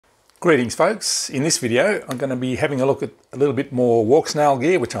Greetings folks, in this video I'm going to be having a look at a little bit more WalkSnail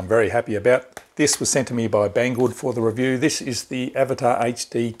gear, which I'm very happy about. This was sent to me by Banggood for the review. This is the Avatar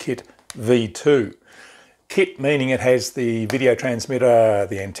HD Kit V2. Kit meaning it has the video transmitter,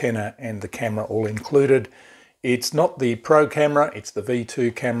 the antenna and the camera all included. It's not the Pro camera, it's the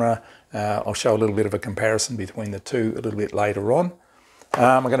V2 camera. I'll show a little bit of a comparison between the two a little bit later on.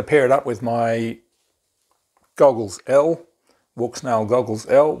 I'm going to pair it up with my Goggles L. WalkSnail Goggles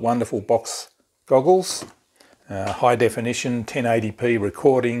L, wonderful box goggles, high definition 1080p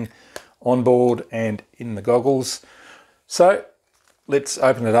recording on board and in the goggles. So let's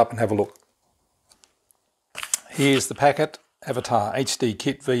open it up and have a look. Here's the packet, Avatar HD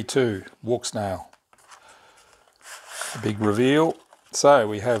Kit V2 WalkSnail. A big reveal. So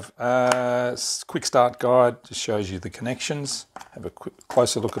we have a quick start guide, just shows you the connections. Have a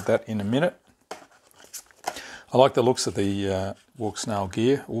closer look at that in a minute. I like the looks of the WalkSnail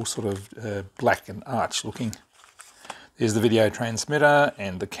gear, all sort of black and arch looking. There's the video transmitter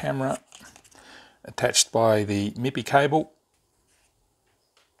and the camera attached by the MIPI cable.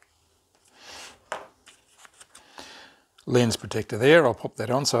 Lens protector there, I'll pop that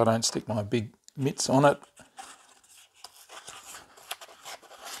on so I don't stick my big mitts on it.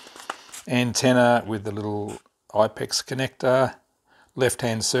 Antenna with the little IPEX connector,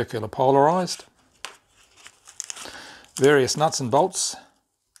 left-hand circular polarized. Various nuts and bolts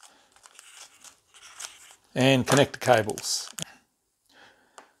and connector cables.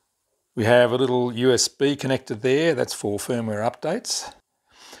 We have a little USB connector there, that's for firmware updates.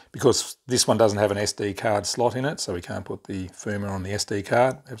 Because this one doesn't have an SD card slot in it, so we can't put the firmware on the SD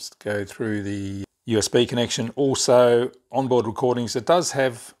card. It has to go through the USB connection. Also, onboard recordings, it does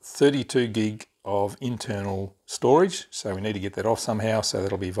have 32 gig of internal storage, so we need to get that off somehow, so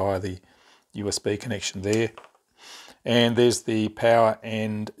that'll be via the USB connection there. And there's the power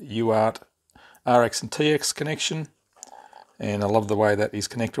and UART RX and TX connection. And I love the way that is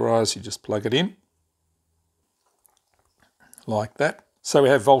connectorized. You just plug it in like that. So we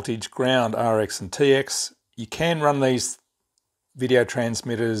have voltage, ground, RX and TX. You can run these video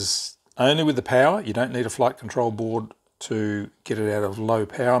transmitters only with the power. You don't need a flight control board to get it out of low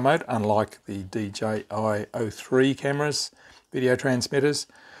power mode, unlike the DJI-03 cameras, video transmitters.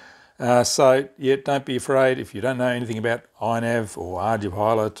 So yeah, don't be afraid if you don't know anything about iNav or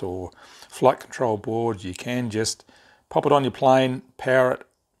ArduPilot or flight control board. You can just pop it on your plane, power it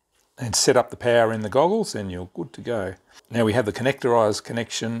and set up the power in the goggles and you're good to go. Now we have the connectorized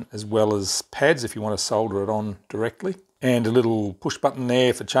connection as well as pads if you want to solder it on directly, and a little push button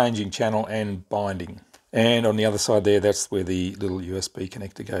there for changing channel and binding. And on the other side there, that's where the little USB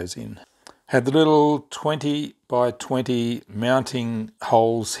connector goes in. Had the little 20 by 20 mounting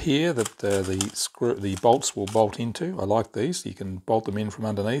holes here that the bolts will bolt into. I like these, you can bolt them in from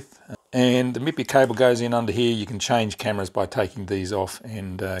underneath. And the MIPI cable goes in under here. You can change cameras by taking these off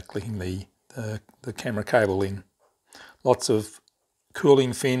and clicking the camera cable in. Lots of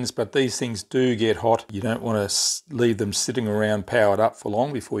cooling fins, but these things do get hot. You don't want to leave them sitting around powered up for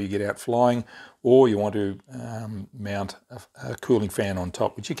long before you get out flying, or you want to mount a cooling fan on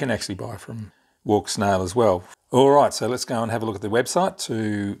top, which you can actually buy from WalkSnail as well. All right, so let's go and have a look at the website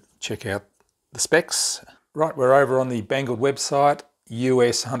to check out the specs. Right, we're over on the Banggood website,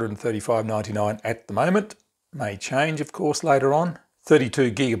 US $135.99 at the moment. May change, of course, later on.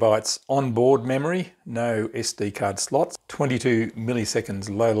 32 gigabytes onboard memory, no SD card slots. 22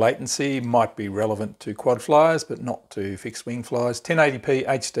 milliseconds low latency, might be relevant to quad flyers, but not to fixed wing flyers. 1080p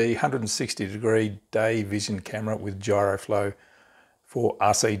HD, 160-degree day vision camera with gyro flow for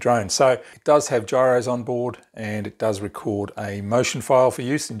RC drones. So it does have gyros on board and it does record a motion file for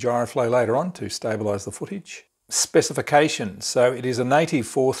use in gyro flow later on to stabilize the footage. Specifications. So it is a native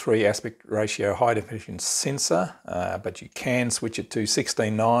 4:3 aspect ratio high definition sensor, but you can switch it to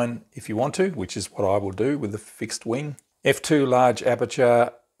 16:9 if you want to, which is what I will do with the fixed wing. F2 large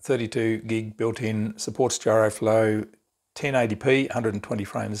aperture, 32 gig built-in, supports gyro flow, 1080p, 120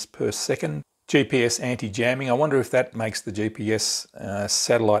 frames per second. GPS anti-jamming. I wonder if that makes the GPS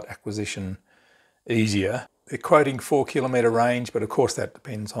satellite acquisition easier. They're quoting 4 kilometre range, but of course that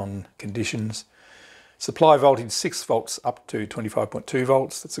depends on conditions. Supply voltage 6 volts up to 25.2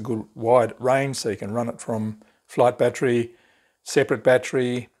 volts. That's a good wide range, so you can run it from flight battery, separate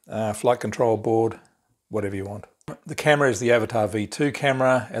battery, flight control board, whatever you want. The camera is the Avatar V2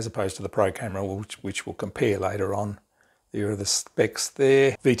 camera as opposed to the Pro camera, which we'll compare later on. There are the specs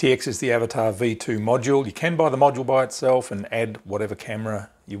there. VTX is the Avatar V2 module. You can buy the module by itself and add whatever camera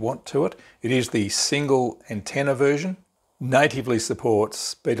you want to it. It is the single antenna version. Natively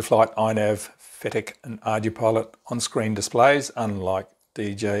supports Betaflight, iNav, VTX and ArduPilot on-screen displays, unlike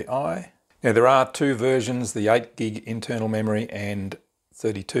DJI. Now there are two versions, the 8 gig internal memory and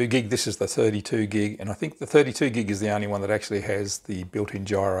 32 gig. This is the 32 gig, and I think the 32 gig is the only one that actually has the built-in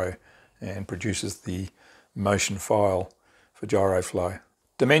gyro and produces the motion file for gyro flow.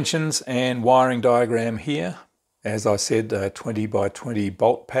 Dimensions and wiring diagram here. As I said, a 20 by 20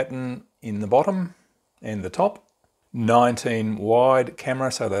 bolt pattern in the bottom and the top. 19 wide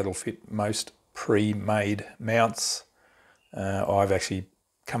camera, so that'll fit most pre-made mounts. I've actually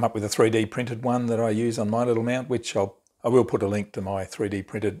come up with a 3D printed one that I use on my little mount, which I will put a link to my 3D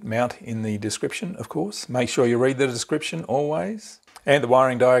printed mount in the description, of course. Make sure you read the description always. And the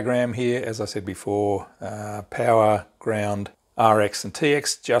wiring diagram here, as I said before, power, ground, RX and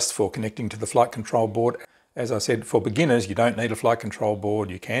TX, just for connecting to the flight control board. As I said, for beginners, you don't need a flight control board.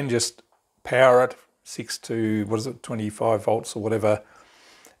 You can just power it 6 to, 25 volts or whatever,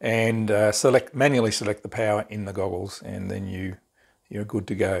 and manually select the power in the goggles, and then you're good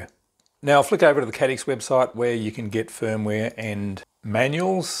to go. Now I'll flick over to the Caddx website where you can get firmware and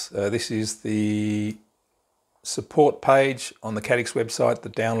manuals. This is the support page on the Caddx website, the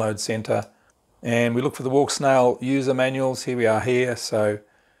download center. And we look for the WalkSnail user manuals. Here we are here. So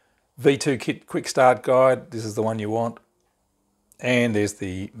V2 kit quick start guide, this is the one you want. And there's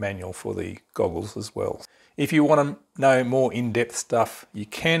the manual for the goggles as well. If you want to know more in-depth stuff, you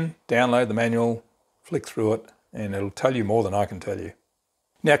can download the manual, flick through it, and it'll tell you more than I can tell you.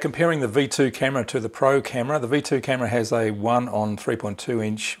 Now comparing the V2 camera to the Pro camera, the V2 camera has a 1 on 3.2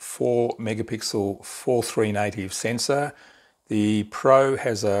 inch 4 megapixel 4:3 native sensor. The Pro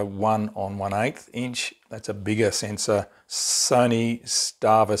has a 1 on 1/8 inch, that's a bigger sensor, Sony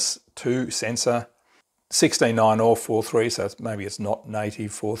Starvis 2 sensor. 16:9 or 4:3, so maybe it's not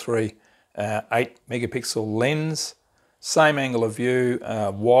native 4:3. 8 megapixel lens, same angle of view,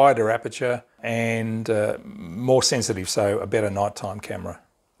 wider aperture, and more sensitive, so a better nighttime camera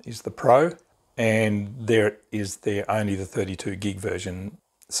is the Pro. And there is only the 32 gig version,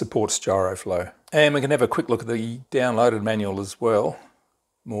 supports gyro flow. And we can have a quick look at the downloaded manual as well.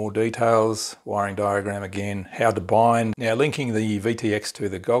 More details, wiring diagram again, how to bind. Now linking the VTX to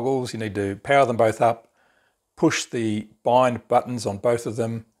the goggles, you need to power them both up, push the bind buttons on both of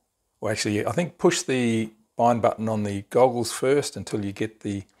them. Well, actually, I think push the bind button on the goggles first until you get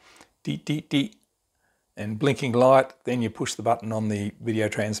the deet deet deet and blinking light. Then you push the button on the video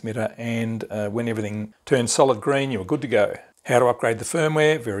transmitter, and when everything turns solid green, you're good to go. How to upgrade the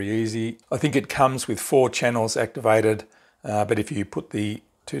firmware? Very easy. I think it comes with 4 channels activated, but if you put the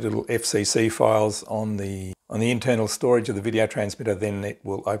 2 little FCC files on the internal storage of the video transmitter, then it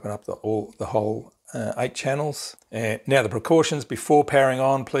will open up the whole 8 channels. Now the precautions before powering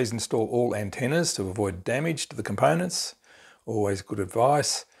on, please install all antennas to avoid damage to the components. Always good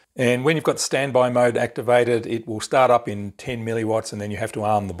advice. And when you've got standby mode activated, it will start up in 10 milliwatts, and then you have to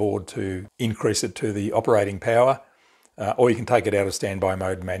arm the board to increase it to the operating power. Or you can take it out of standby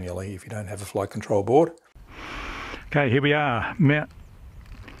mode manually if you don't have a flight control board. Okay, here we are.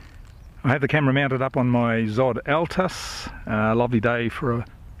 I have the camera mounted up on my Zod Altus. Lovely day for a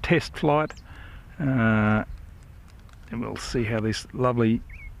test flight. And we'll see how this lovely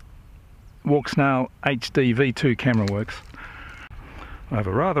WalkSnail HD V2 camera works. I have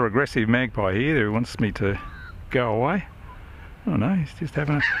a rather aggressive magpie here who wants me to go away. Oh no, he's just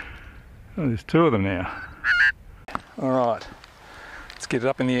having a... Oh, there's 2 of them now. Alright, let's get it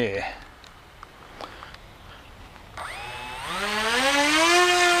up in the air.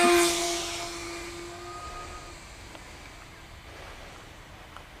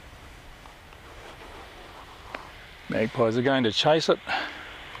 Magpies are going to chase it.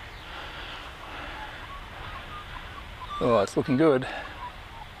 Oh, it's looking good.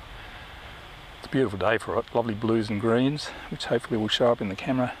 It's a beautiful day for it. Lovely blues and greens, which hopefully will show up in the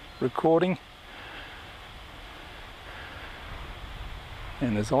camera recording.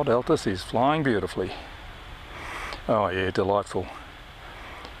 And the Zod Altus is flying beautifully. Oh yeah, delightful.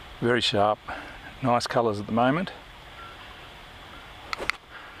 Very sharp, nice colours at the moment.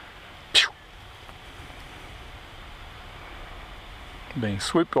 Being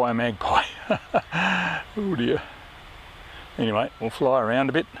swooped by a magpie. Oh dear. Anyway, we'll fly around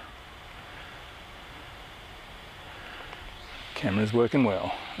a bit. Camera's working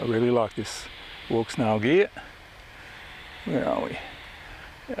well. I really like this WalkSnail gear. Where are we?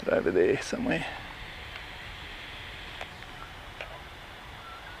 Out over there somewhere.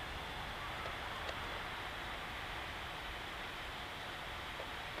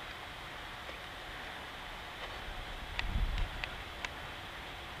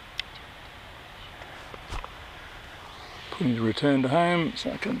 Putting the return to home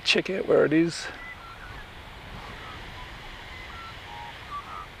so I can check out where it is.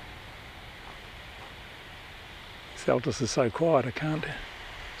 This Altus is so quiet I can't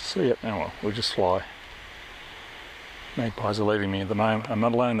see it. Oh well, we'll just fly. Magpies are leaving me at the moment. I'm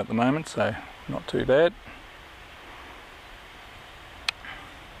not alone at the moment, so not too bad.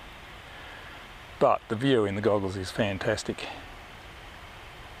 But the view in the goggles is fantastic.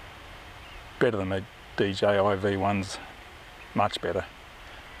 Better than the DJI V1s, much better.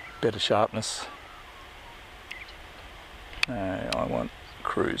 Better sharpness. I want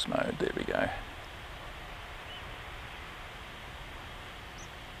cruise mode, there we go.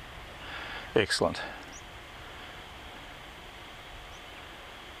 Excellent.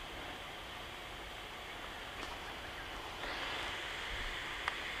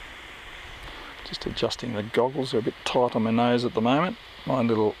 Just adjusting the goggles, they're a bit tight on my nose at the moment. My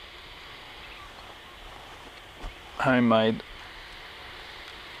little homemade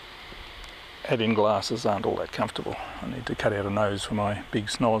add-in glasses aren't all that comfortable. I need to cut out a nose for my big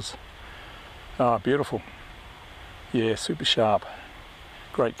snoz. Ah, beautiful. Yeah, super sharp.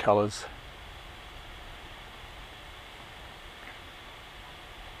 Great colours.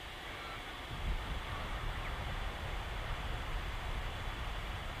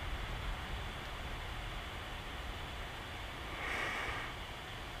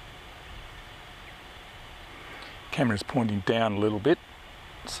 Camera's pointing down a little bit,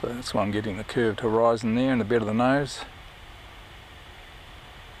 so that's why I'm getting the curved horizon there and the bit of the nose.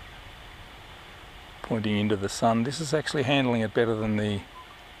 Pointing into the sun. This is actually handling it better than the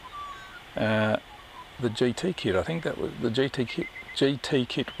GT kit. I think that was the GT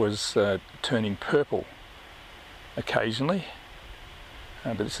kit was turning purple occasionally,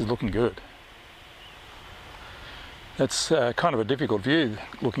 but this is looking good. It's kind of a difficult view,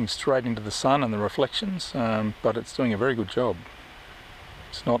 looking straight into the sun and the reflections, but it's doing a very good job.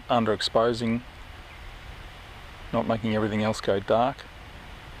 It's not underexposing, not making everything else go dark.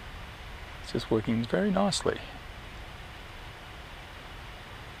 It's just working very nicely.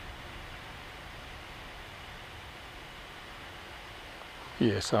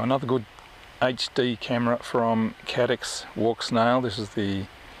 Yeah, so another good HD camera from Caddx WalkSnail. This is the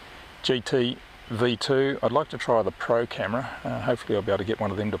GT V2. I'd like to try the Pro camera. Hopefully I'll be able to get one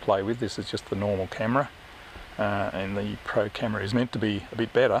of them to play with. This is just the normal camera, and the Pro camera is meant to be a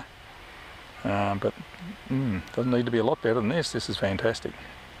bit better, but doesn't need to be a lot better than this. This is fantastic.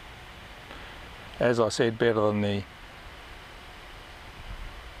 As I said, better than the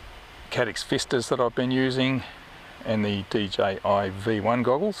Caddx Vistas that I've been using and the DJI V1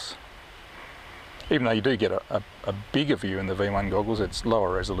 goggles. Even though you do get a bigger view in the V1 goggles, it's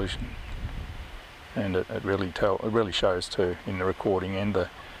lower resolution. And it really shows too in the recording and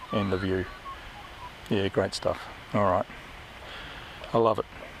the view. Yeah, great stuff. All right, I love it.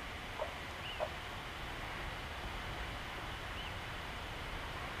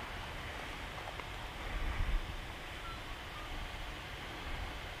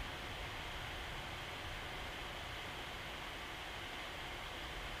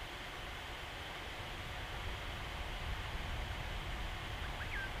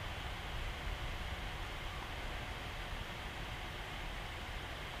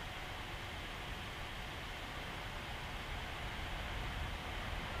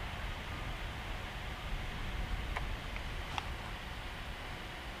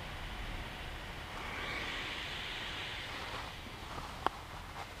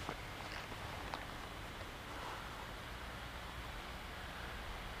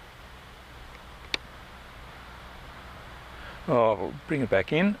 Oh, we'll bring it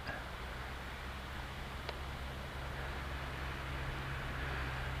back in.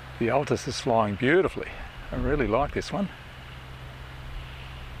 The Altus is flying beautifully. I really like this one.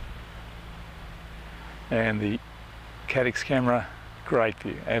 And the Caddx camera, great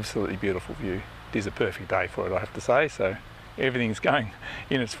view, absolutely beautiful view. It is a perfect day for it, I have to say, so everything's going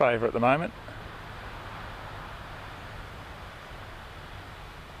in its favour at the moment.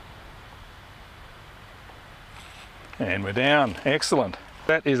 And we're down, excellent.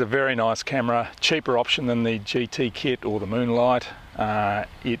 That is a very nice camera, cheaper option than the GT kit or the Moonlight.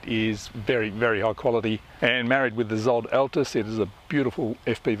 It is very, very high quality, and married with the Zod Altus, it is a beautiful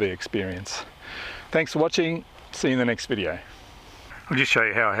FPV experience. Thanks for watching, see you in the next video. I'll just show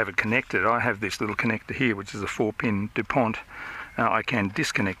you how I have it connected. I have this little connector here, which is a 4-pin DuPont. I can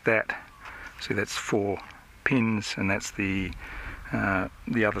disconnect that. See, that's 4 pins, and that's the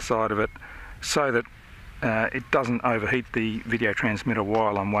other side of it, so that it doesn't overheat the video transmitter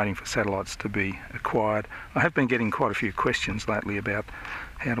while I'm waiting for satellites to be acquired. I have been getting quite a few questions lately about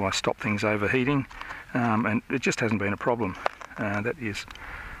how do I stop things overheating, and it just hasn't been a problem. That is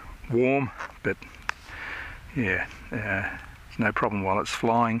warm, but yeah, no problem while it's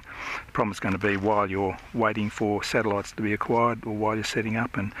flying. The problem is going to be while you're waiting for satellites to be acquired or while you're setting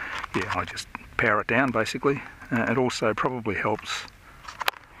up, and yeah, I just power it down basically. It also probably helps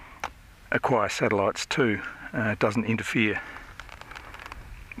acquire satellites too. It doesn't interfere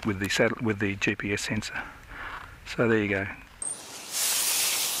with the GPS sensor. So there you go.